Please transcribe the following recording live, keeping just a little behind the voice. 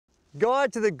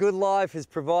Guide to the Good Life has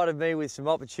provided me with some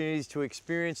opportunities to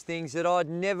experience things that I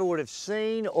never would have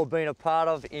seen or been a part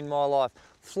of in my life.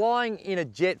 Flying in a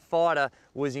jet fighter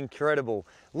was incredible.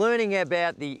 Learning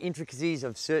about the intricacies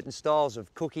of certain styles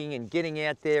of cooking and getting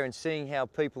out there and seeing how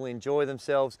people enjoy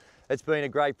themselves, it's been a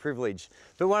great privilege.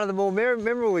 But one of the more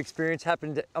memorable experiences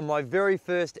happened on my very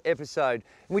first episode.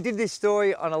 And we did this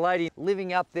story on a lady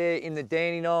living up there in the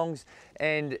Dandenongs,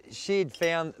 and she had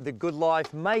found the good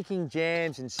life making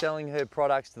jams and selling her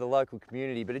products to the local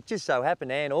community. But it just so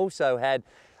happened Anne also had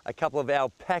a couple of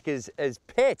alpacas as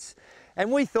pets. And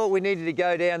we thought we needed to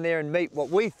go down there and meet what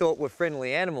we thought were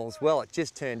friendly animals. Well, it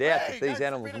just turned out that these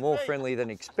animals were more friendly than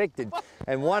expected.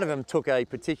 And one of them took a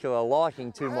particular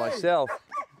liking to myself.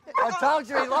 I told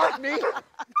you he liked me.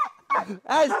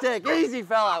 Aztec, easy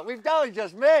fella, we've only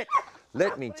just met.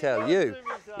 Let me tell you,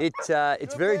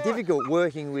 it's very difficult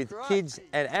working with kids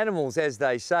and animals, as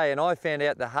they say, and I found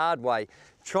out the hard way,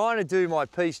 trying to do my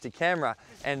piece to camera,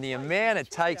 and the amount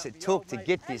it took to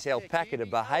get this alpaca to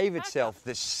behave itself,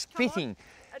 the spitting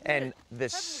and the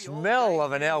smell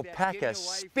of an alpaca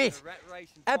spit,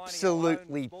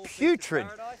 absolutely putrid.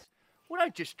 Well,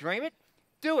 don't just dream it,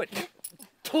 do it.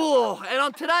 And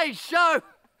on today's show,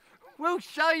 we'll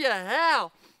show you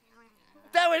how.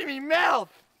 That went in my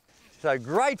mouth. So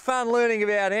great fun learning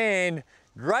about Anne,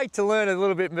 great to learn a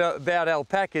little bit about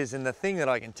alpacas, and the thing that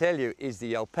I can tell you is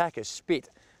the alpaca spit.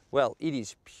 Well, it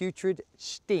is putrid,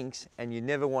 stinks, and you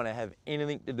never want to have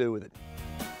anything to do with it.